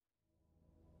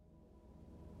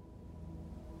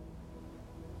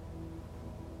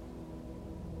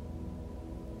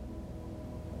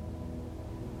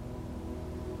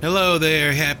Hello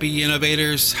there, happy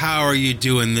innovators. How are you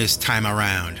doing this time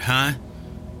around, huh?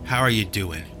 How are you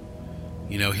doing?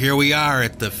 Here we are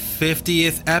at the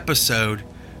 50th episode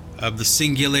of the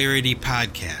Singularity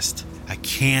Podcast. I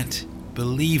can't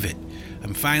believe it.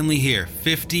 I'm finally here.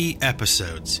 50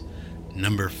 episodes.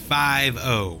 Number 50.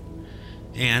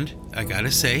 And I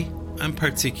gotta say, I'm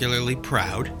particularly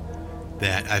proud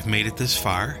that I've made it this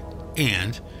far.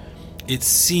 And it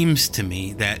seems to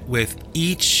me that with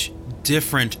each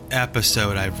different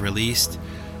episode I've released,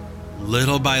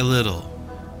 little by little,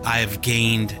 I've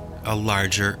gained a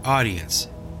larger audience.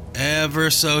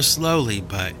 Ever so slowly,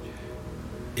 but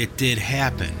it did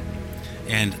happen.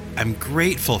 And I'm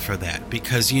grateful for that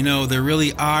because, there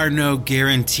really are no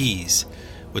guarantees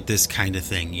with this kind of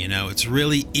thing. It's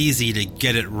really easy to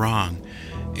get it wrong.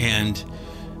 And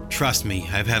trust me,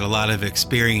 I've had a lot of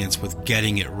experience with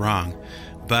getting it wrong.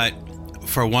 But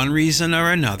for one reason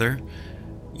or another,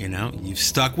 you've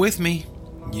stuck with me.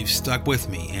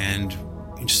 And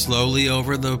slowly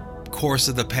over the course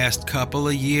of the past couple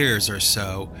of years or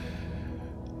so,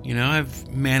 I've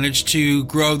managed to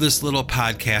grow this little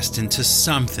podcast into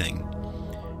something.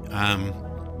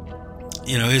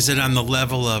 Is it on the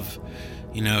level of,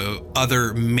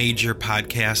 other major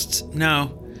podcasts?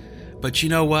 No. But you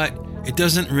know what? It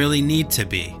doesn't really need to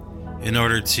be in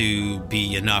order to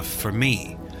be enough for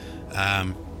me.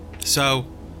 So,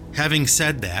 having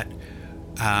said that,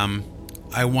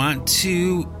 I want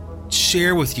to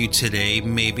share with you today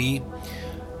maybe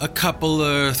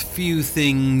a few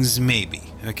things maybe,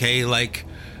 okay? Like,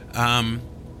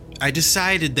 I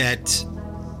decided that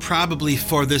probably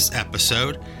for this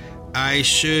episode, I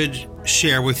should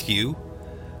share with you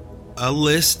a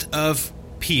list of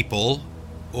people,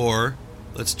 or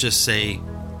let's just say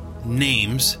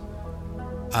names,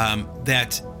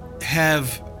 that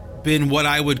have been what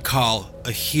I would call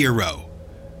a hero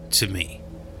to me.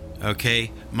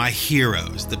 Okay? My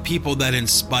heroes, the people that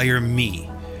inspire me.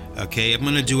 Okay? I'm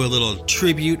going to do a little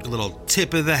tribute, a little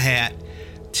tip of the hat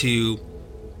to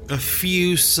a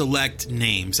few select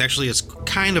names. Actually, it's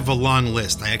kind of a long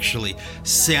list. I actually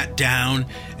sat down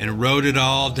and wrote it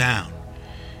all down.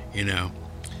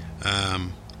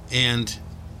 And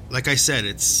like I said,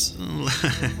 it's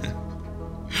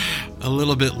a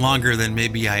little bit longer than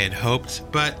maybe I had hoped,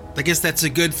 but I guess that's a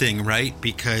good thing, right?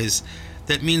 Because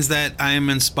that means that I am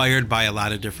inspired by a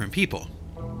lot of different people.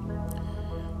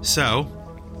 So,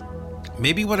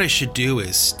 maybe what I should do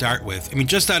is start with,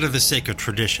 just out of the sake of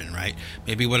tradition, right?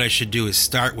 Maybe what I should do is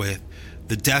start with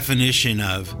the definition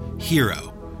of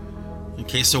hero.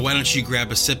 Okay, so why don't you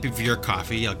grab a sip of your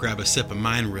coffee? I'll grab a sip of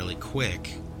mine really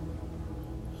quick.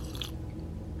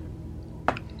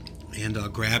 And I'll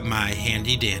grab my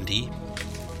handy dandy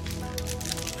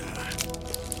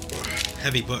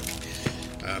heavy book,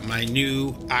 my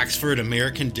new Oxford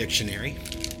American Dictionary,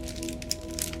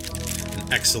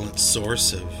 an excellent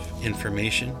source of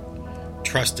information,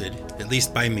 trusted, at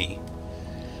least by me.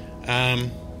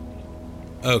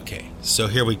 Okay, so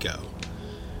here we go.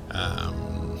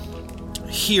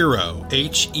 Hero,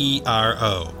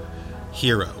 H-E-R-O,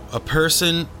 hero, a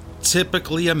person,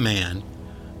 typically a man,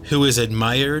 who is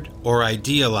admired or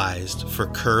idealized for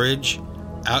courage,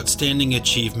 outstanding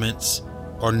achievements,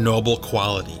 or noble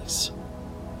qualities.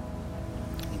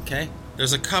 Okay?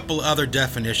 There's a couple other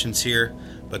definitions here,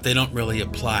 but they don't really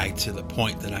apply to the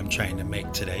point that I'm trying to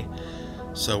make today.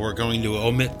 So we're going to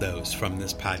omit those from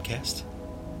this podcast.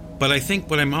 But I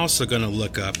think what I'm also going to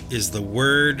look up is the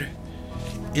word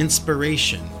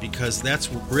inspiration, because that's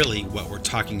really what we're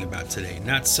talking about today.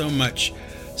 Not so much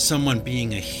someone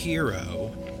being a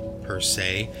hero per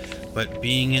se, but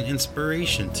being an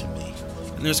inspiration to me.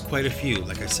 And there's quite a few,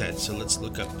 like I said, so let's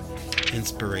look up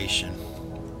inspiration.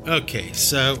 Okay,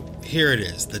 so here it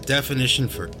is, the definition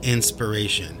for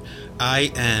inspiration.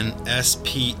 I-N-S-P-I-R-A-T-I-O-N,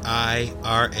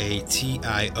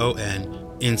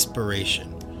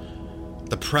 inspiration.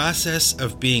 The process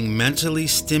of being mentally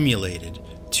stimulated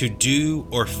to do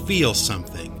or feel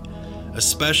something,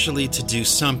 especially to do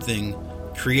something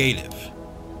creative.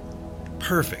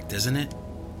 Perfect, isn't it?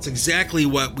 It's exactly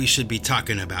what we should be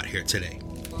talking about here today.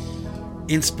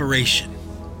 Inspiration.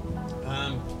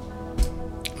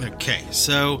 Okay,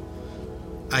 so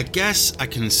I guess I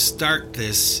can start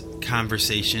this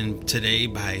conversation today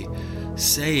by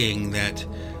saying that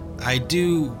I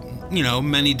do,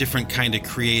 many different kind of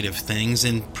creative things,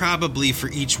 and probably for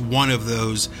each one of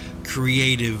those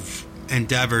creative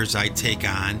endeavors I take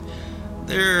on,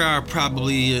 there are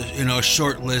probably, a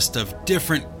short list of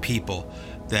different people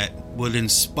that would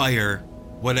inspire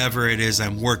whatever it is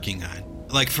I'm working on.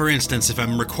 Like, for instance, if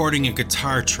I'm recording a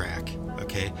guitar track,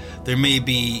 okay, there may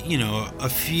be, a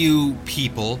few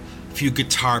people few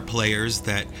guitar players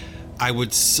that I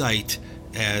would cite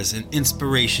as an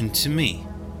inspiration to me,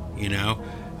 you know,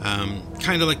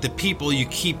 kind of like the people you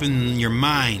keep in your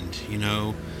mind, you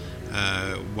know,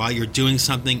 while you're doing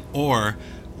something, or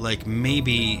like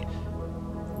maybe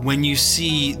when you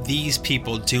see these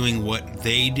people doing what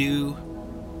they do,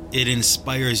 it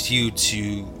inspires you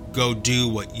to go do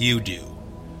what you do.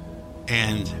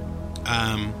 And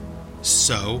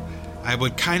so I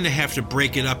would kind of have to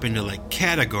break it up into like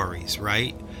categories,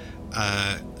 right?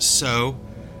 So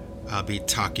I'll be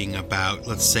talking about,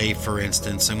 let's say, for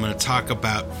instance, I'm going to talk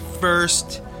about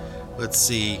first, let's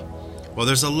see, well,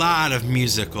 there's a lot of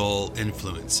musical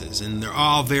influences, and they're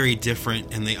all very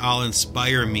different, and they all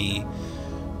inspire me,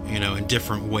 you know, in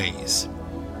different ways.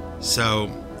 So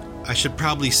I should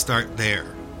probably start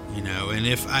there, you know, and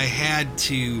if I had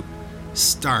to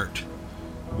start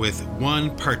with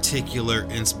one particular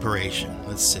inspiration,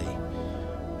 let's see.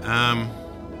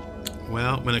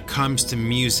 Well, when it comes to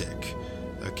music,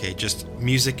 okay, just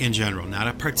music in general, not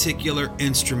a particular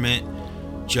instrument,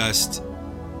 just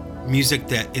music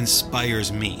that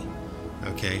inspires me,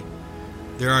 okay?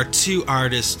 There are two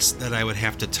artists that I would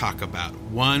have to talk about.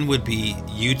 One would be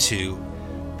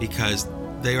U2, because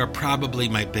they are probably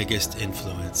my biggest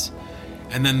influence.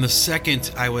 And then the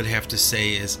second I would have to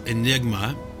say is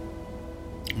Enigma,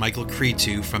 Michael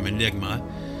Cretu from Enigma,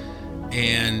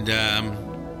 and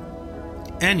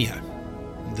Enya,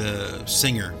 the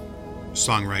singer,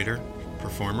 songwriter,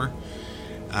 performer.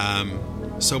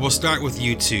 So we'll start with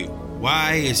U2.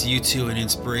 Why is U2 an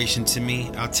inspiration to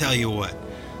me? I'll tell you what.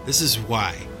 This is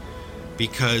why.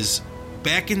 Because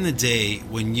back in the day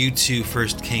when U2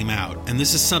 first came out, and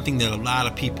this is something that a lot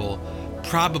of people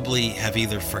probably have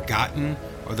either forgotten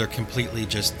or they're completely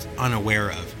just unaware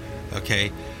of,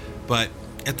 okay? But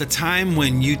at the time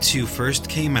when U2 first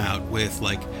came out with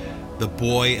like the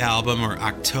Boy album or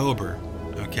October,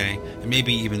 okay, and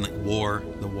maybe even like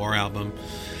the War album,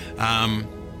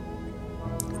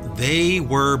 they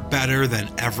were better than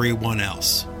everyone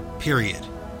else, period.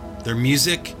 Their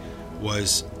music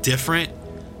was different,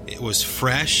 it was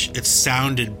fresh, it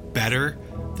sounded better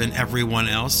than everyone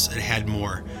else, it had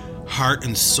more heart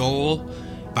and soul.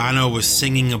 Bono was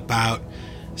singing about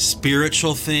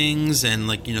spiritual things and,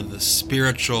 like, you know, the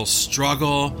spiritual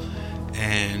struggle,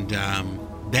 and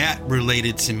that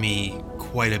related to me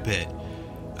quite a bit.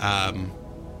 And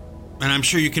I'm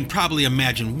sure you can probably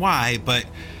imagine why, but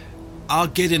I'll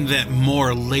get into that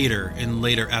more later in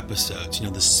later episodes, you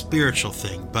know, the spiritual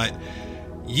thing. But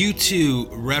U2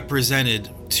 represented,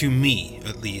 to me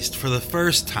at least, for the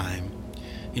first time,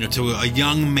 you know, to a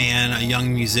young man, a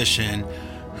young musician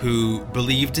who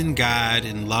believed in God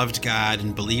and loved God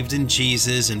and believed in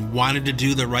Jesus and wanted to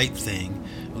do the right thing,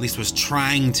 at least was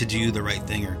trying to do the right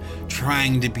thing or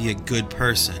trying to be a good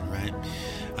person, right?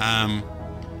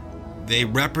 They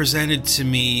represented to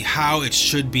me how it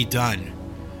should be done,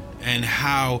 and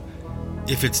how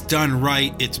if it's done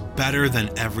right, it's better than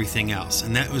everything else.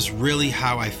 And that was really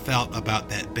how I felt about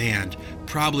that band,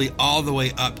 probably all the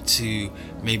way up to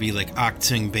maybe like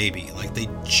Achtung Baby. Like, they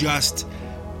just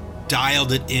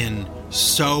dialed it in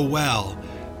so well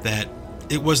that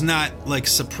it was not like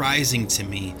surprising to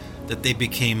me that they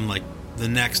became like the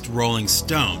next Rolling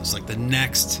Stones, like the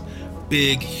next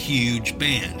big, huge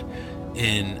band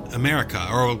in America,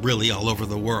 or really all over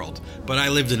the world. But I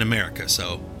lived in America,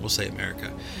 so we'll say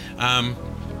America.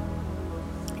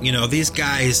 You know, these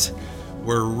guys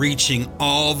were reaching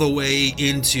all the way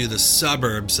into the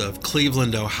suburbs of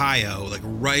Cleveland, Ohio, like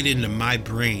right into my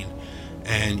brain.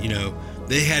 And, you know,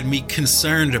 they had me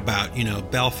concerned about, you know,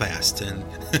 Belfast and,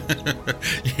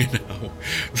 you know,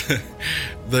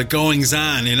 the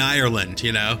goings-on in Ireland,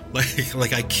 you know,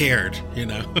 like I cared, you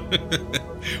know,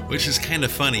 which is kind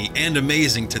of funny and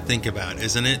amazing to think about,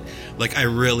 isn't it? Like, I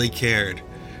really cared,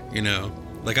 you know,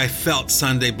 like I felt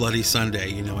Sunday Bloody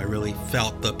Sunday, you know, I really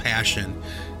felt the passion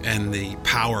and the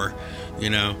power,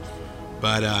 you know,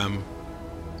 but,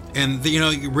 and, you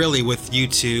know, really with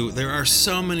U2, there are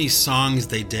so many songs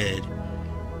they did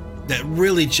that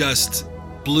really just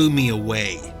blew me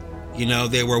away. You know,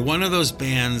 they were one of those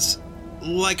bands,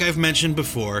 like I've mentioned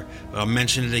before, but I'll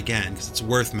mention it again because it's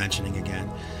worth mentioning again.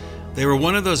 They were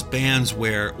one of those bands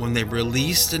where when they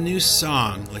released a new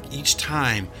song, like each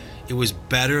time, it was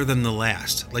better than the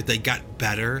last. Like, they got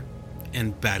better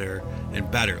and better and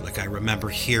better. Like, I remember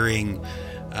hearing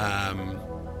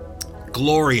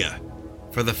Gloria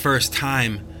for the first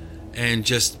time and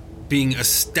just being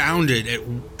astounded at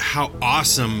how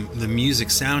awesome the music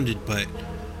sounded, but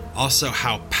also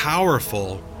how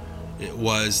powerful it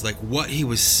was, like what he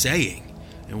was saying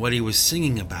and what he was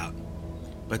singing about.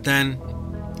 But then,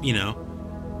 you know,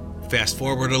 Fast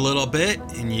forward a little bit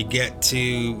and you get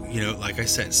to, like I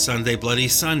said, Sunday Bloody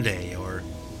Sunday, or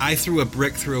I Threw a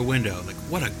Brick Through a Window. Like,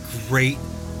 what a great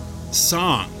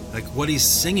song. Like, what he's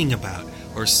singing about.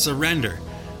 Or Surrender.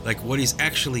 Like, what he's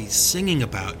actually singing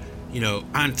about,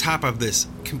 on top of this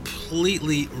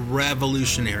completely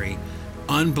revolutionary,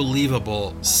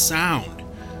 unbelievable sound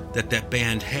that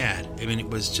band had. I mean, it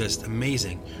was just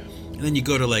amazing. And then you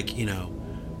go to,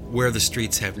 Where the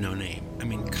Streets Have No Name. I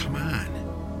mean, come on.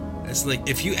 It's like,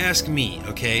 if you ask me,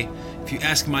 okay, if you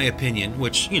ask my opinion,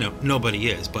 which, nobody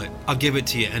is, but I'll give it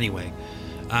to you anyway.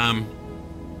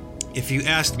 If you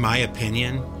asked my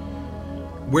opinion,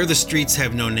 Where the Streets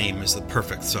Have No Name is the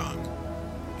perfect song.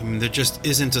 I mean, there just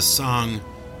isn't a song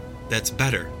that's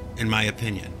better, in my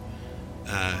opinion.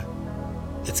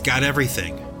 It's got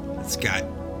everything. It's got,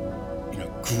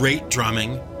 great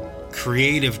drumming,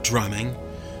 creative drumming,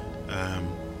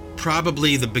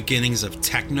 probably the beginnings of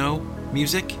techno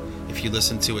music, if you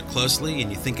listen to it closely and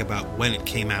you think about when it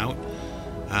came out.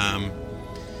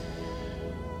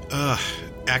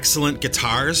 Excellent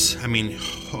guitars. I mean,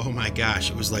 oh my gosh,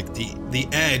 it was like the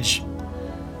Edge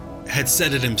had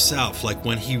said it himself. Like,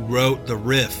 when he wrote the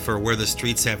riff for Where the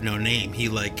Streets Have No Name, he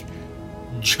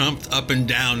jumped up and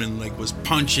down and was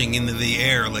punching into the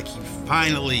air. Like, he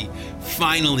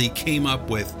finally came up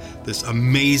with this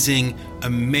amazing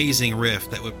riff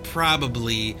that would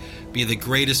probably be the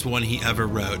greatest one he ever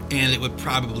wrote, and it would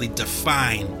probably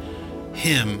define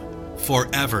him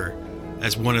forever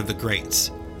as one of the greats.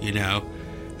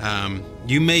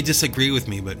 You may disagree with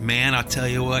me, but man, I'll tell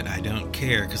you what, I don't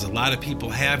care, because a lot of people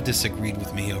have disagreed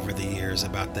with me over the years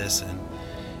about this, and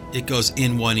it goes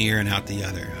in one ear and out the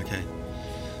other. Okay,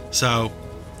 so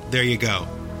there you go.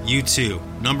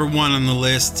 U2, number one on the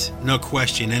list, no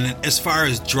question. And as far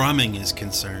as drumming is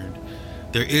concerned,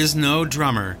 there is no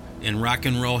drummer in rock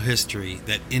and roll history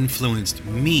that influenced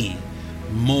me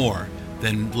more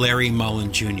than Larry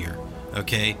Mullen Jr.,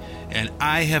 okay? And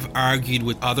I have argued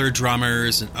with other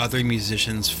drummers and other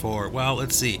musicians for,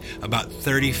 about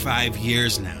 35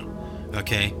 years now,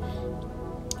 okay?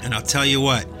 And I'll tell you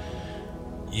what,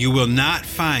 you will not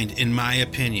find, in my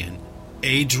opinion,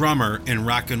 a drummer in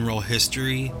rock and roll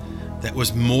history that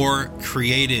was more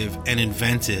creative and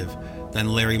inventive than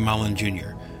Larry Mullen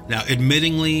Jr. Now,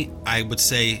 admittingly, I would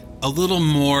say a little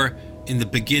more in the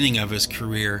beginning of his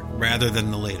career rather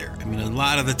than the later. I mean, a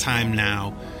lot of the time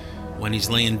now, when he's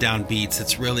laying down beats,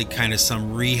 it's really kind of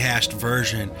some rehashed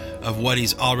version of what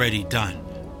he's already done.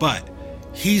 But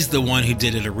he's the one who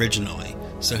did it originally,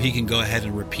 so he can go ahead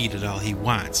and repeat it all he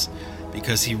wants,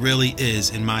 because he really is,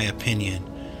 in my opinion,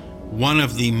 one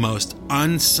of the most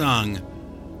unsung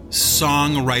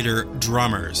songwriter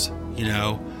drummers.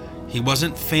 He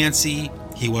wasn't fancy,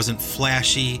 he wasn't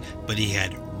flashy, but he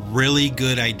had really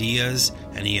good ideas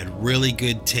and he had really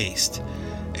good taste.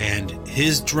 And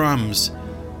his drums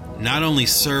not only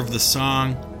serve the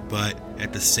song, but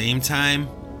at the same time,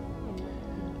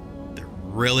 they're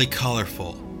really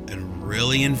colorful and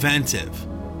really inventive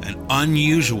and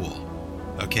unusual.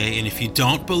 Okay, and if you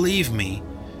don't believe me,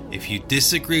 if you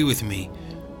disagree with me,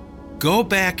 go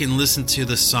back and listen to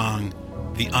the song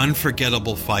The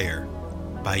Unforgettable Fire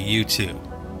by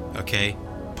U2. Okay?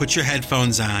 Put your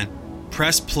headphones on,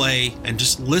 press play, and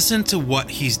just listen to what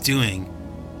he's doing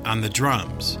on the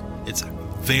drums. It's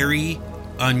very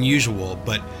unusual,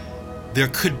 but there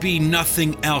could be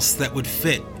nothing else that would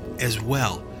fit as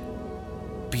well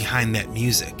behind that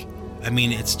music. I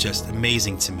mean, it's just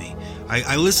amazing to me.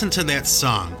 I listened to that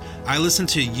song. I listen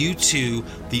to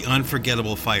U2, The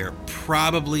Unforgettable Fire,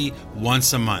 probably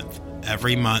once a month,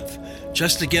 every month,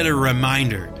 just to get a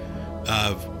reminder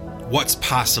of what's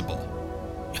possible.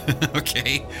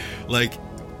 Okay? Like,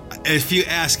 if you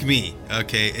ask me,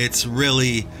 okay, it's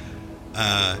really,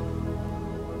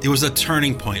 it was a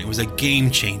turning point. It was a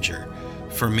game changer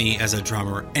for me as a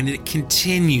drummer, and it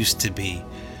continues to be,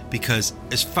 because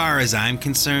as far as I'm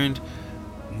concerned,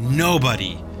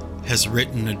 nobody has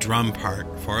written a drum part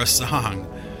for a song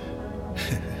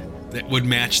that would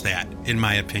match that, in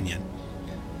my opinion.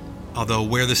 Although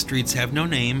Where the Streets Have No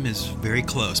Name is very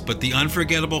close, but The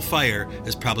Unforgettable Fire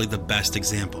is probably the best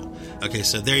example. Okay,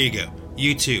 so there you go.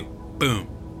 U2, boom,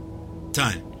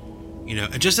 done.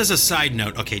 Just as a side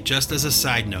note, I'm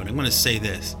going to say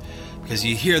this, because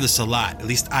you hear this a lot, at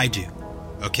least I do,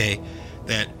 okay,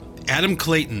 that Adam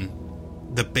Clayton,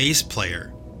 the bass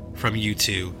player from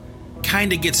U2,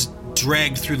 kind of gets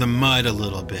dragged through the mud a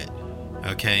little bit,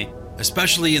 okay?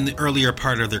 Especially in the earlier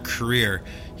part of their career,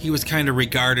 he was kind of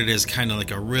regarded as kind of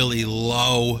like a really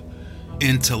low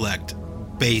intellect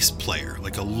bass player,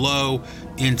 like a low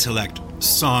intellect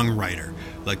songwriter,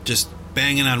 like just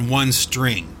banging on one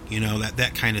string,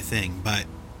 that kind of thing. But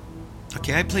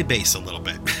okay, I play bass a little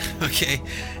bit. Okay,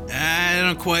 I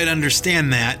don't quite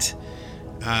understand that.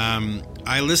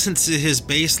 I listen to his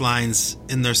bass lines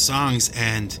in their songs,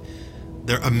 and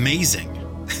they're amazing.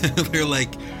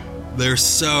 They're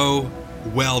so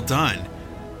well done,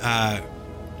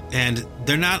 and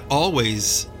they're not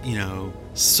always,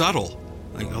 subtle.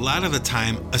 Like a lot of the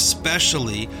time,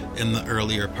 especially in the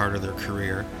earlier part of their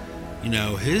career,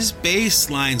 his bass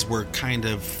lines were kind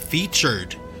of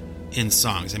featured in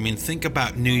songs. I mean, think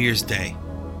about New Year's Day.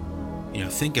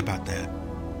 Think about that.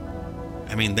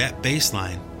 I mean, that bass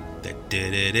line, that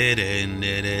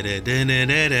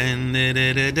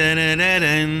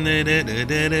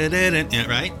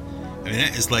right? I mean,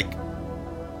 that is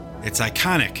it's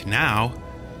iconic now.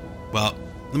 Well,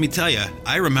 let me tell you,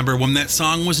 I remember when that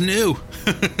song was new.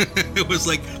 It was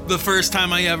like the first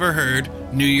time I ever heard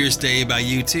New Year's Day by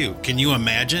U2. Can you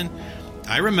imagine?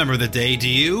 I remember the day, do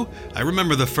you? I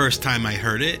remember the first time I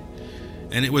heard it,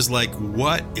 and it was like,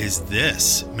 what is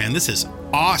this? Man, this is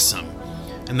awesome.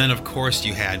 And then, of course,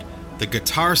 you had the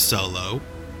guitar solo,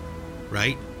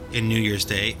 right, in New Year's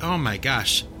Day. Oh my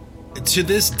gosh. To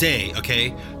this day,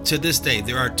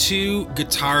 there are 2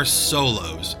 guitar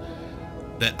solos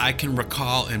that I can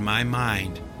recall in my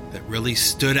mind that really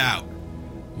stood out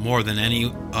more than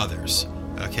any others,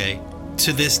 okay,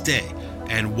 to this day.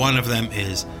 And one of them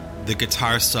is the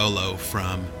guitar solo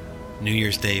from New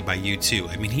Year's Day by U2.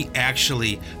 I mean, the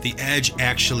Edge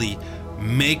actually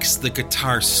makes the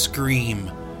guitar scream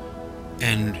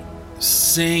and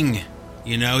sing.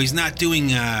 He's not doing,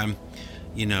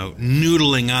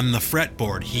 noodling on the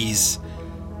fretboard. He's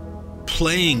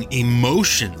playing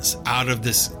emotions out of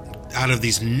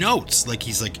these notes, like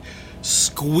he's like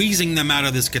squeezing them out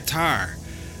of this guitar.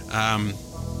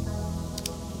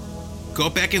 Go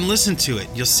back and listen to it.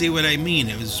 You'll see what I mean.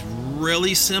 It was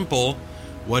really simple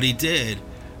what he did,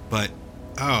 but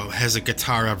has a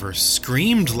guitar ever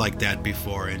screamed like that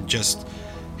before and just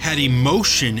had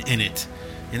emotion in it?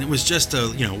 And it was just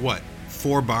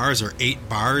 4 bars or 8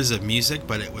 bars of music,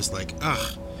 but it was like,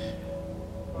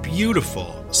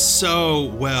 beautiful, so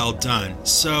well done,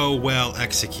 so well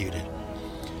executed.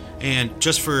 And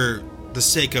just for the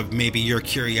sake of maybe your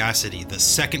curiosity, the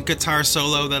second guitar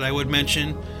solo that I would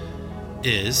mention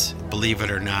is, believe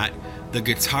it or not, the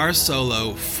guitar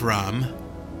solo from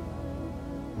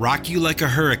Rock You Like a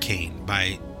Hurricane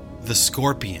by the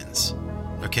Scorpions.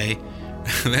 Okay?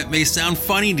 That may sound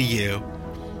funny to you,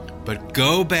 but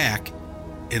go back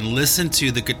and listen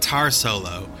to the guitar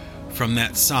solo from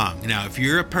that song. Now, if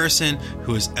you're a person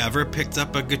who has ever picked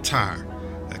up a guitar,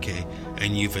 okay,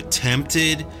 and you've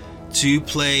attempted to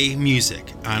play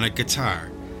music on a guitar,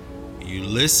 you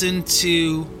listen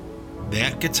to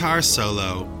that guitar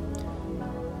solo,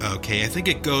 okay, I think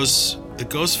it goes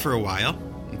for a while,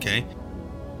 okay,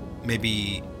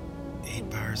 maybe 8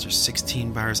 bars or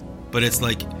 16 bars, but it's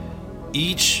like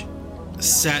each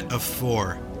set of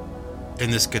 4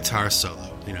 in this guitar solo,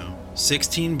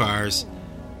 16 bars.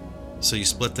 So you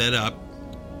split that up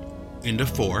into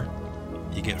 4.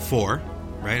 You get 4,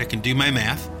 right? I can do my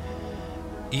math.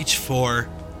 Each 4,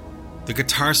 the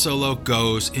guitar solo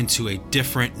goes into a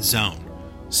different zone.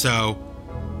 So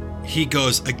he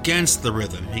goes against the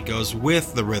rhythm. He goes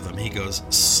with the rhythm. He goes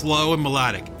slow and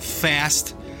melodic,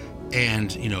 fast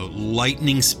and,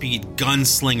 lightning speed,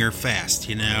 gunslinger fast,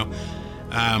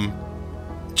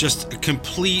 just a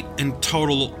complete and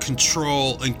total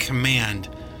control and command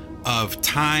of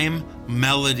time,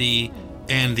 melody,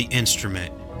 and the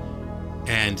instrument.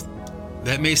 And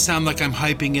that may sound like I'm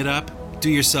hyping it up. Do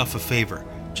yourself a favor.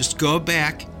 Just go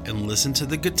back and listen to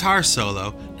the guitar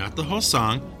solo, not the whole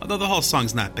song, although the whole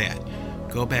song's not bad.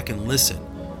 Go back and listen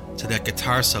to that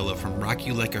guitar solo from Rock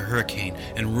You Like a Hurricane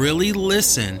and really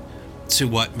listen to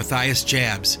what Matthias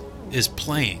Jabs is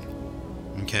playing.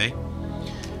 Okay?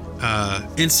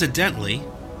 Incidentally,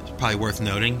 it's probably worth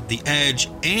noting, The Edge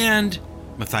and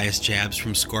Matthias Jabs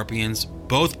from Scorpions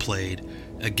both played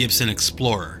a Gibson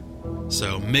Explorer.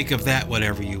 So make of that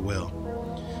whatever you will.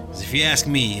 Because if you ask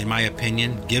me, in my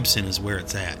opinion, Gibson is where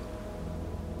it's at.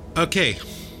 Okay,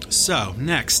 so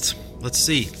next, let's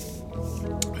see.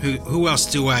 Who else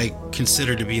do I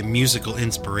consider to be a musical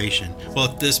inspiration? Well,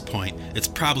 at this point, it's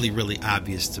probably really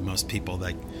obvious to most people,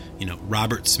 like,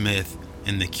 Robert Smith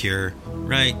and The Cure,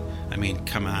 right? I mean,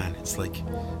 come on. It's like,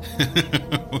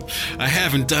 I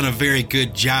haven't done a very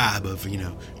good job of,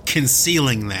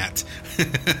 concealing that.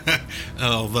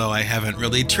 Although I haven't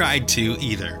really tried to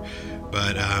either.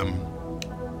 But, I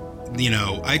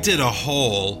did a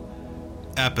whole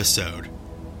episode,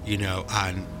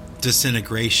 on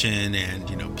Disintegration and,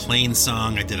 Plain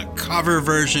Song. I did a cover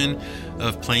version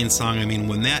of Plain Song. I mean,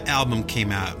 when that album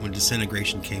came out, when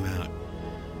Disintegration came out,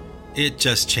 it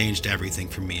just changed everything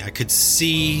for me. I could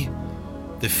see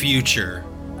the future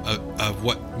of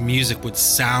what music would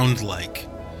sound like.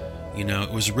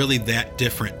 It was really that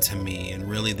different to me, and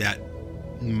really that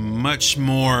much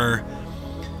more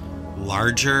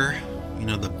larger.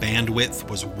 The bandwidth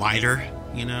was wider,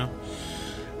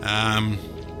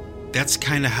 That's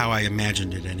kind of how I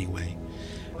imagined it anyway.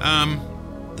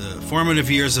 The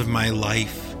formative years of my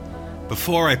life,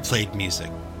 before I played music,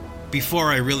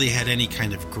 before I really had any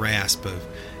kind of grasp of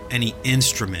any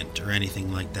instrument or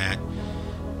anything like that,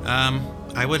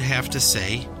 I would have to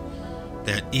say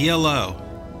that ELO,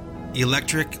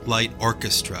 Electric Light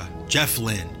Orchestra, Jeff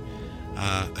Lynne,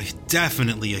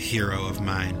 definitely a hero of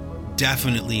mine,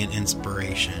 definitely an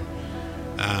inspiration.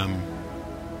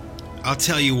 I'll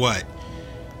tell you what,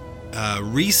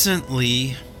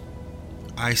 recently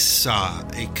I saw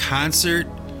a concert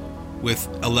with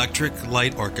Electric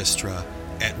Light Orchestra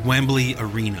at Wembley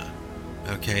Arena,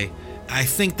 okay? I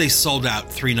think they sold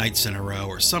out 3 nights in a row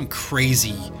or some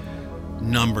crazy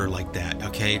number like that,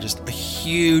 okay? Just a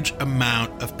huge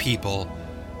amount of people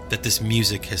that this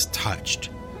music has touched,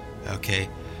 okay?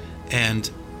 And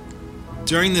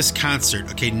during this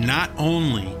concert, okay, not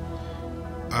only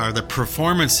are the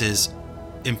performances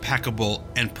impeccable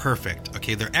and perfect,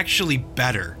 okay, they're actually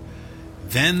better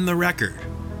than the record,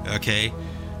 okay?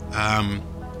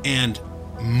 And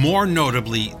more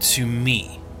notably to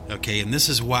me, okay, and this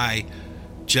is why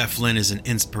Jeff Lynne is an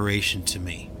inspiration to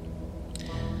me.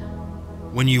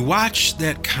 When you watch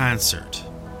that concert,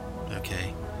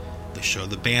 okay, they show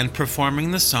the band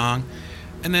performing the song,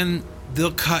 and then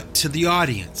they'll cut to the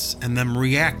audience and them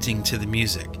reacting to the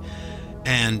music.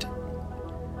 And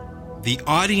the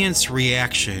audience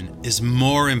reaction is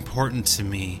more important to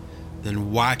me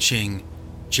than watching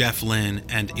Jeff Lynne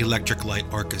and Electric Light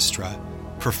Orchestra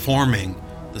performing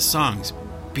the songs,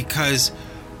 because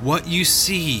what you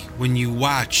see when you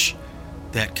watch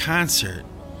that concert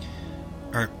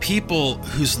are people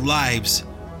whose lives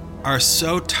are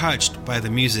so touched by the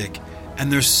music,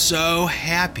 and they're so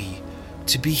happy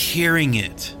to be hearing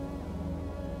it.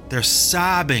 They're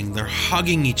sobbing, they're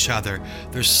hugging each other,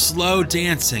 they're slow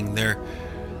dancing, they're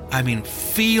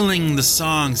feeling the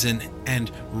songs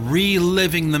and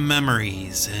reliving the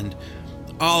memories and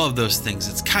all of those things.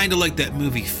 It's kind of like that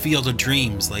movie Field of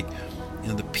Dreams, like,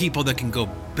 the people that can go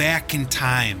back in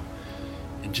time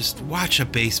and just watch a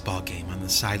baseball game on the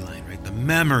sideline, right? The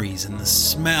memories and the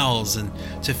smells, and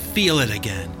to feel it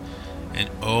again. And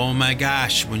oh my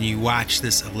gosh, when you watch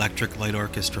this Electric Light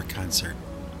Orchestra concert,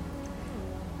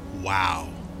 wow,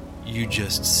 you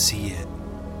just see it.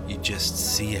 You just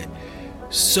see it.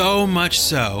 So much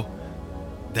so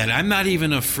that I'm not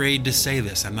even afraid to say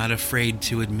this. I'm not afraid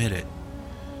to admit it.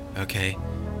 Okay?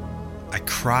 I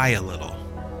cry a little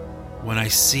when I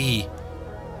see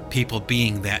people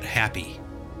being that happy.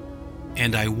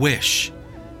 And I wish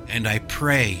and I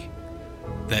pray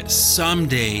that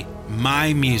someday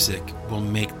my music will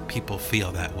make people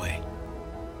feel that way.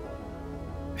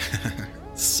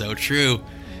 So true.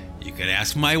 You could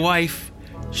ask my wife.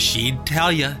 She'd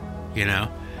tell you,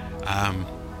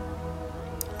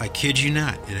 I kid you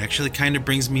not. It actually kind of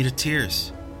brings me to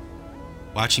tears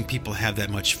watching people have that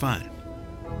much fun.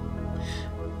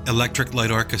 Electric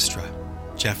Light Orchestra,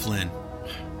 Jeff Lynne,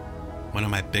 one of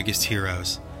my biggest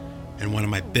heroes and one of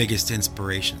my biggest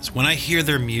inspirations. When I hear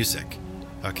their music,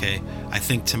 okay, I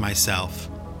think to myself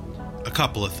a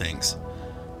couple of things.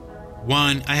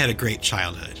 One, I had a great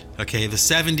childhood, okay? The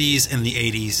 70s and the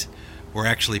 80s were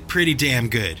actually pretty damn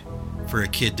good for a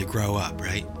kid to grow up,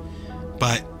 right?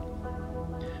 But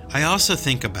I also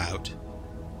think about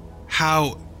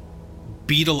how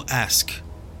Beatle-esque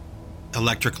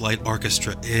Electric Light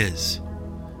Orchestra is,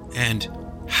 and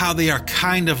how they are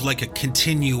kind of like a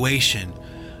continuation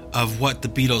of what the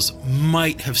Beatles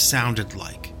might have sounded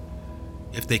like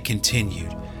if they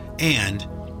continued. And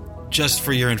just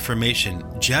for your information,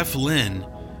 Jeff Lynne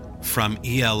from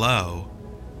ELO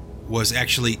was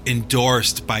actually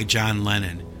endorsed by John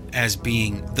Lennon as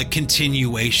being the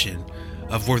continuation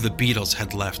of where the Beatles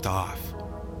had left off.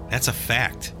 That's a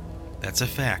fact. That's a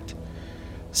fact.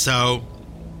 So,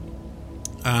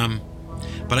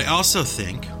 but I also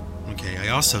think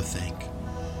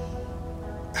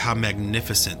how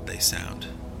magnificent they sound.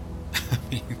 I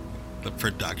mean, the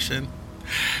production.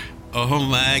 Oh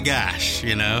my gosh,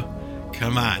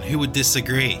 come on, who would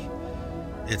disagree?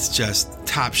 It's just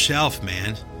top shelf,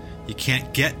 man. You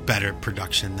can't get better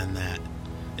production than that,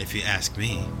 if you ask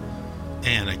me.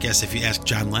 And I guess if you ask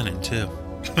John Lennon, too.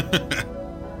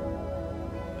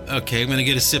 Okay, I'm going to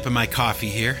get a sip of my coffee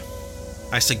here.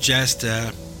 I suggest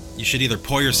you should either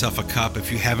pour yourself a cup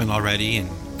if you haven't already and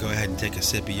go ahead and take a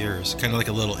sip of yours. Kind of like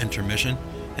a little intermission.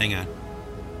 Hang on.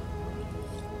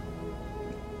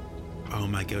 Oh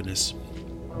my goodness.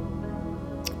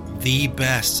 The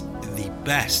best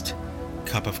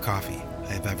cup of coffee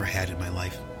I've ever had in my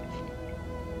life.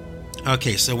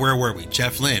 Okay, so where were we?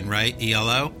 Jeff Lynne, right?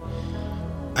 ELO?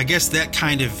 I guess that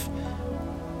kind of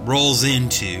rolls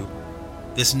into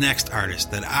this next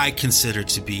artist that I consider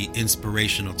to be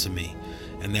inspirational to me,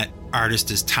 and that artist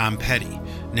is Tom Petty.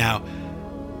 Now,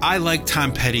 I like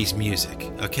Tom Petty's music,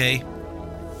 okay?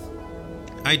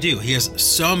 I do. He has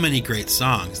so many great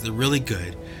songs. They're really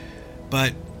good.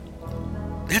 But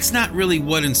that's not really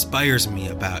what inspires me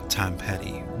about Tom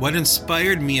Petty. What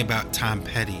inspired me about Tom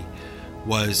Petty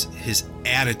was his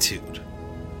attitude,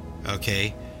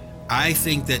 okay? I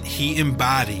think that he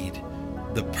embodied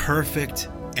the perfect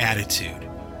attitude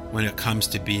when it comes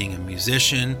to being a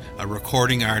musician, a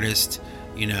recording artist.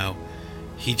 You know,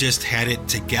 he just had it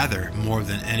together more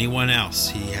than anyone else.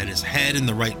 He had his head in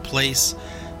the right place,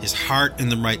 his heart in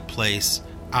the right place.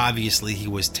 Obviously, he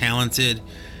was talented.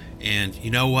 And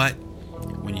you know what?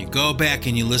 When you go back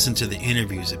and you listen to the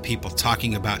interviews of people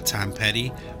talking about Tom Petty,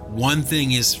 one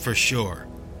thing is for sure,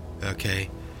 okay?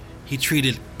 He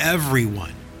treated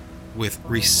everyone with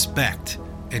respect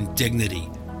and dignity,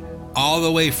 all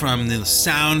the way from the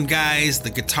sound guys, the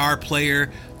guitar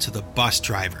player, to the bus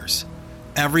drivers.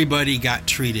 Everybody got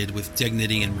treated with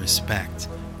dignity and respect.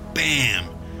 Bam!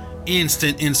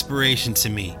 Instant inspiration to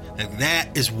me.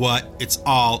 That is what it's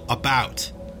all about.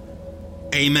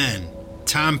 Amen.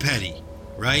 Tom Petty,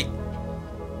 right?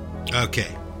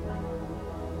 Okay.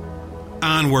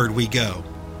 Onward we go.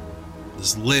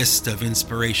 This list of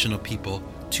inspirational people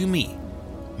to me.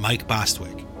 Mike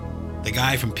Bostwick. The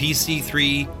guy from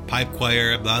PC3, Pipe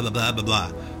Choir, blah, blah, blah, blah,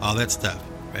 blah. All that stuff,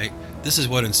 right? This is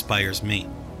what inspires me.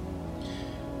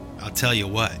 I'll tell you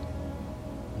what.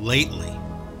 Lately,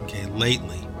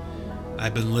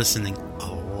 I've been listening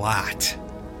a lot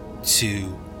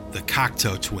to the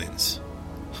Cocteau Twins.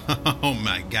 Oh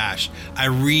my gosh. I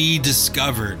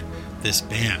rediscovered this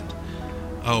band.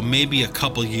 Oh, maybe a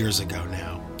couple years ago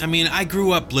now. I mean, I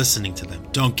grew up listening to them.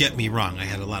 Don't get me wrong. I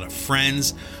had a lot of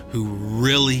friends who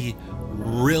really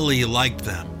liked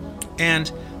them.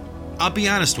 And I'll be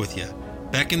honest with you.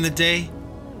 Back in the day,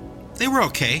 they were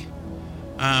okay.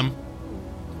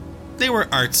 They were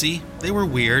artsy. They were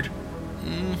weird.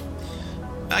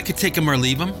 I could take them or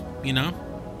leave them, you know.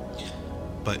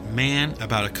 But man,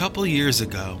 about a couple years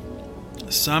ago,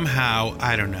 somehow,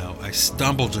 I don't know, I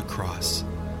stumbled across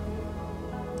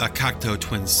a Cocteau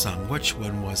Twins song. Which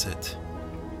one was it?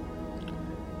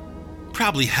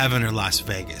 Probably Heaven or Las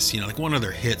Vegas, you know, like one of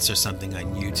their hits or something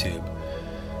on YouTube.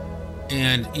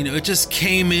 And, you know, it just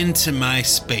came into my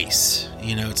space.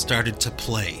 You know, it started to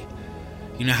play.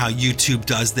 You know how YouTube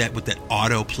does that with that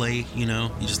autoplay, you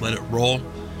know? You just let it roll.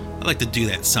 I like to do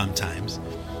that sometimes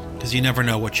because you never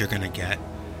know what you're going to get.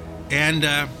 And,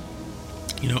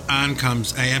 you know, on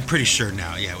comes, I'm pretty sure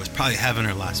now, yeah, it was probably Heaven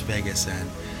or Las Vegas. And,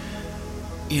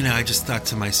 you know, I just thought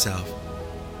to myself,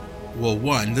 well,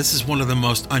 one, this is one of the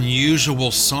most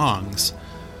unusual songs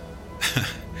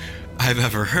I've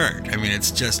ever heard. I mean,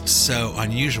 it's just so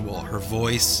unusual. Her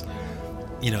voice,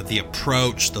 you know, the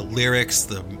approach, the lyrics,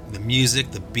 the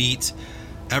music, the beat,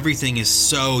 everything is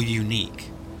so unique.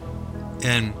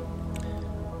 And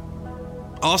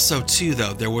also, too,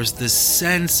 though, there was this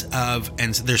sense of,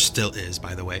 and there still is,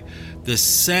 by the way, this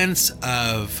sense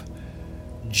of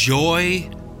joy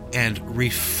and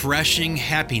refreshing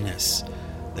happiness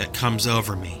that comes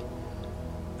over me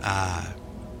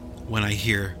when I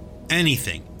hear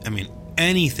anything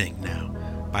now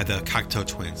by the Cocteau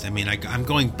Twins. I mean, I'm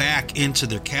going back into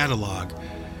their catalog,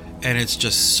 and it's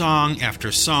just song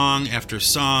after song after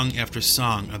song after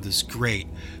song of this great,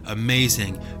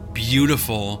 amazing,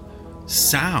 beautiful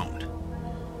sound.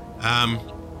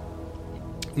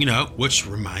 You know, which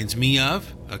reminds me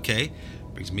of,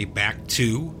 brings me back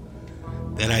to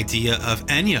that idea of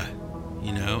Enya,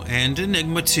 you know, and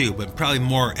Enigma too, but probably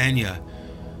more Enya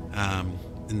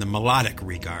in the melodic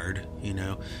regard, you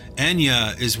know.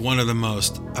 Enya is one of the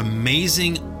most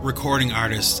amazing recording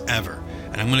artists ever,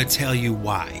 and I'm going to tell you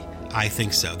why I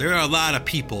think so. There are a lot of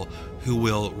people who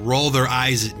will roll their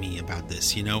eyes at me about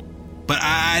this, you know, but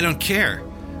I don't care.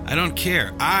 I don't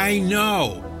care. I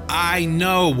know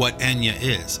what Enya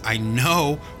is. I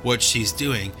know what she's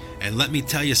doing, and let me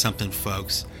tell you something,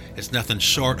 folks. It's nothing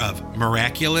short of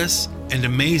miraculous and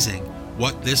amazing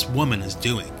what this woman is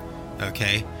doing,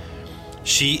 okay?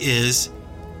 She is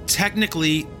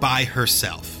technically by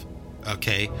herself,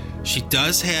 Okay, she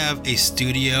does have a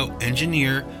studio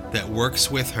engineer that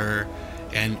works with her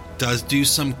and does do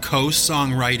some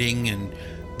co-songwriting and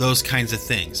those kinds of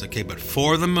things. Okay, but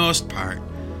for the most part,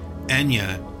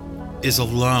 Enya is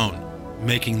alone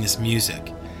making this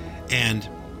music. And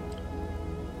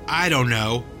I don't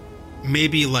know,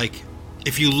 maybe like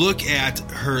if you look at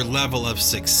her level of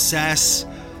success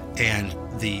and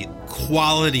the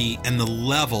quality and the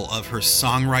level of her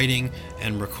songwriting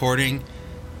and recording,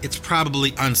 it's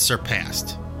probably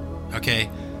unsurpassed. Okay,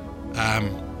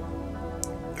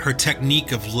 her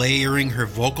technique of layering her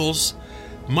vocals,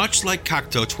 much like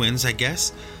Cocteau Twins, I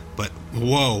guess, but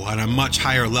whoa, on a much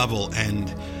higher level.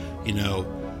 And you know,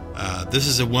 this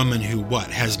is a woman who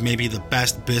has maybe the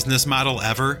best business model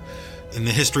ever in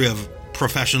the history of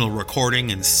professional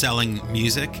recording and selling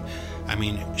music. I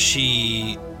mean,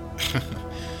 she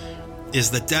is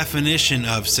the definition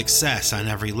of success on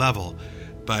every level.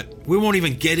 But we won't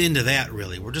even get into that,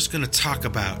 really. We're just going to talk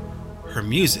about her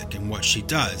music and what she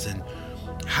does and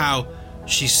how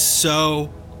she's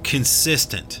so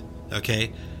consistent,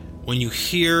 okay? When you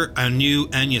hear a new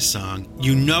Enya song,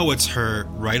 you know it's her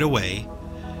right away.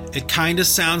 It kind of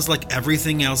sounds like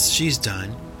everything else she's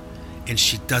done, and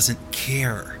she doesn't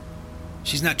care.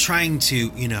 She's not trying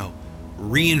to,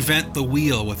 reinvent the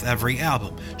wheel with every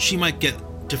album. She might get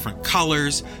different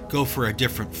colors, go for a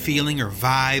different feeling or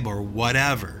vibe or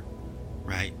whatever,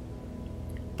 right?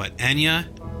 But Enya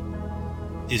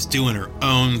is doing her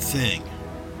own thing,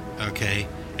 okay?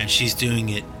 And she's doing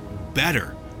it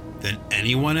better than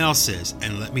anyone else is.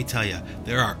 And let me tell you,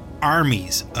 there are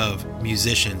armies of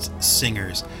musicians,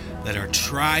 singers that are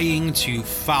trying to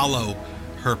follow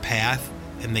her path,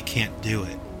 and they can't do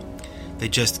it. They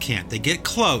just can't. They get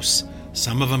close.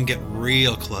 Some of them get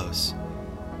real close.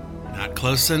 Not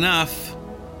close enough.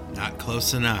 Not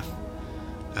close enough.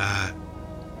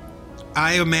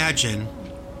 I imagine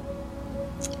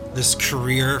this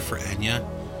career for Enya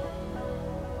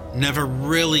never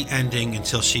really ending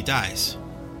until she dies.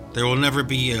 There will never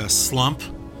be a slump.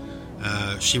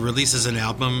 She releases an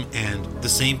album, and the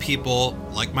same people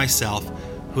like myself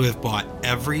who have bought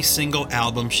every single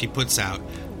album she puts out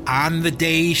on the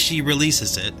day she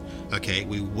releases it. Okay,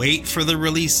 we wait for the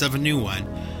release of a new one,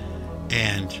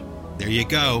 and there you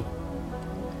go.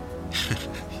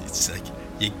 It's like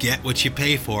you get what you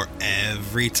pay for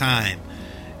every time.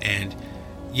 And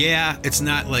yeah, it's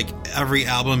not like every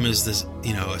album is this,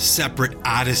 a separate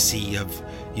odyssey of,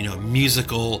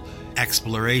 musical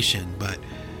exploration, but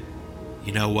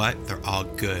you know what? They're all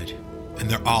good, and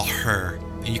they're all her,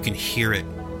 and you can hear it.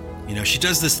 She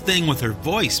does this thing with her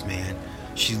voice, man.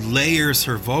 She layers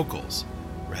her vocals,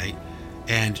 right?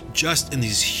 And just in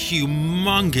these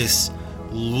humongous,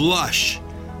 lush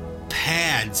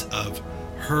pads of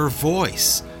her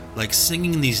voice, like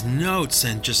singing these notes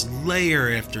and just layer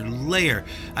after layer.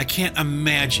 I can't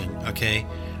imagine, okay?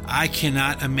 I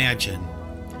cannot imagine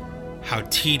how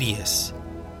tedious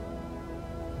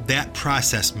that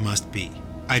process must be.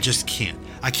 I just can't.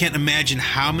 I can't imagine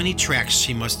how many tracks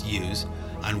she must use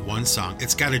on one song.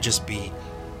 It's got to just be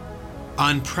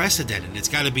unprecedented. It's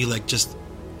got to be like just,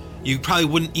 you probably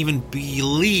wouldn't even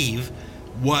believe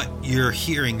what you're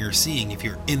hearing or seeing if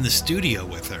you're in the studio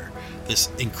with her. This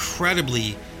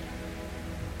incredibly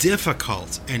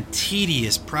difficult and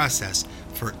tedious process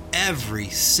for every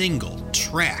single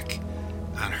track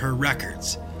on her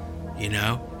records.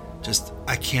 Just,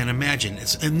 I can't imagine.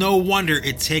 And no wonder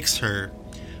it takes her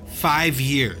 5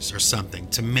 years or something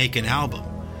to make an album,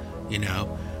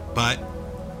 but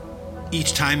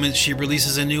each time she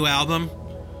releases a new album,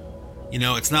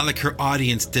 it's not like her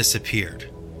audience disappeared.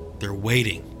 They're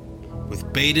waiting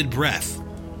with bated breath,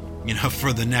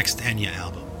 for the next Enya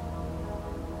album.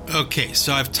 Okay,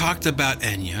 so I've talked about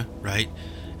Enya, right?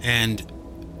 And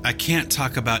I can't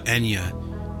talk about Enya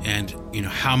and,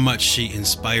 how much she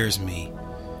inspires me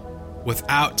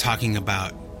without talking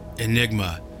about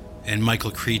Enigma and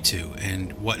Michael Cretu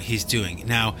and what he's doing.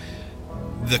 Now,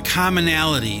 the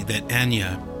commonality that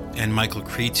Enya and Michael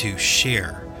Cretu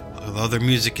share, although their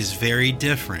music is very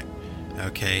different,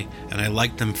 okay, and I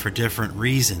like them for different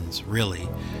reasons, really,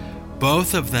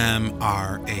 both of them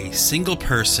are a single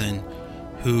person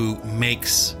who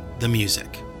makes the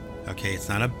music. Okay, it's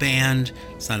not a band,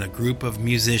 it's not a group of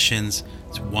musicians,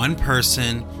 it's one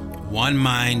person, one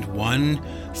mind, one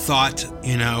thought,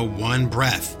 one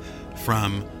breath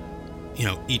from,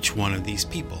 each one of these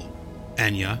people,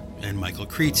 Enya and Michael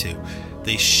Cretu.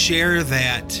 They share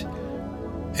that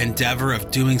endeavor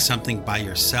of doing something by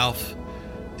yourself,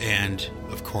 and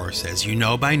of course, as you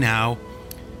know by now,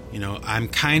 I'm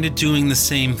kind of doing the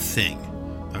same thing.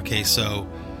 Okay, so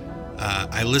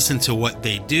I listen to what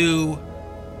they do,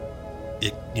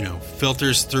 it,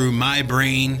 filters through my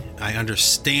brain. I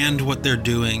understand what they're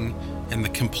doing and the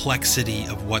complexity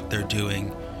of what they're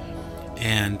doing.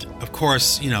 And of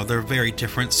course, they're very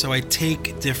different. So I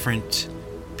take different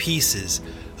pieces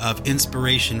of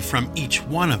inspiration from each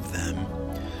one of them.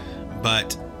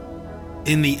 But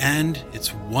in the end, it's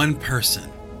one person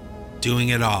doing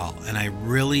it all. And I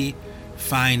really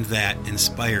find that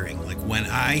inspiring. Like when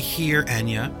I hear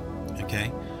Enya,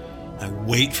 okay, I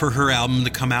wait for her album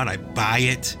to come out. I buy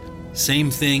it.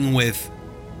 Same thing with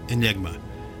Enigma.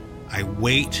 I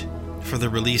wait for the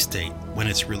release date. When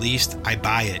it's released, I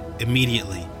buy it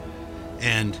immediately.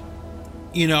 And,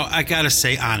 I gotta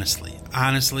say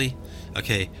honestly,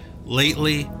 okay,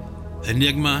 lately,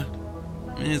 Enigma,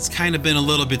 it's kind of been a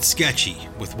little bit sketchy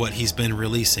with what he's been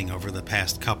releasing over the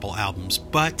past couple albums.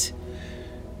 But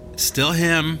it's still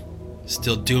him,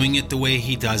 still doing it the way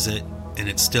he does it, and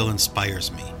it still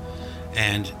inspires me.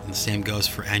 And the same goes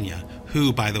for Enya,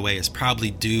 who, by the way, is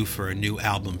probably due for a new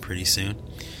album pretty soon.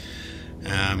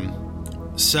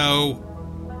 So,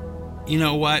 you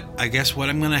know what? I guess what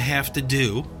I'm going to have to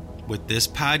do with this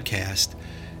podcast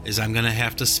is I'm going to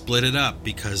have to split it up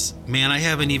because, man, I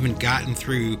haven't even gotten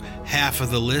through half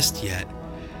of the list yet.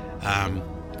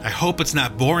 I hope it's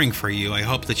not boring for you. I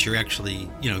hope that you're actually,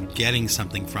 getting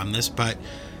something from this, but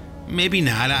maybe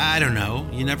not. I don't know.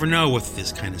 You never know with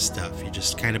this kind of stuff. You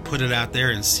just kind of put it out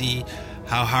there and see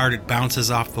how hard it bounces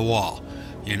off the wall,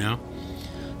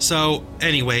 So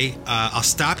anyway, I'll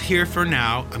stop here for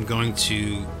now. I'm going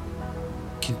to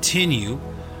continue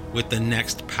with the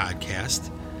next podcast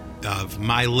of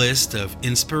my list of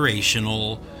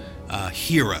inspirational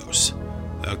heroes.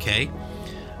 Okay?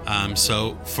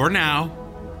 So for now,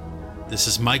 this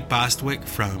is Mike Bostwick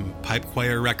from Pipe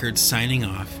Choir Records signing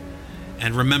off.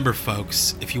 And remember,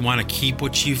 folks, if you want to keep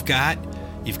what you've got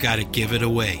to give it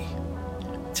away.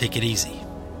 Take it easy.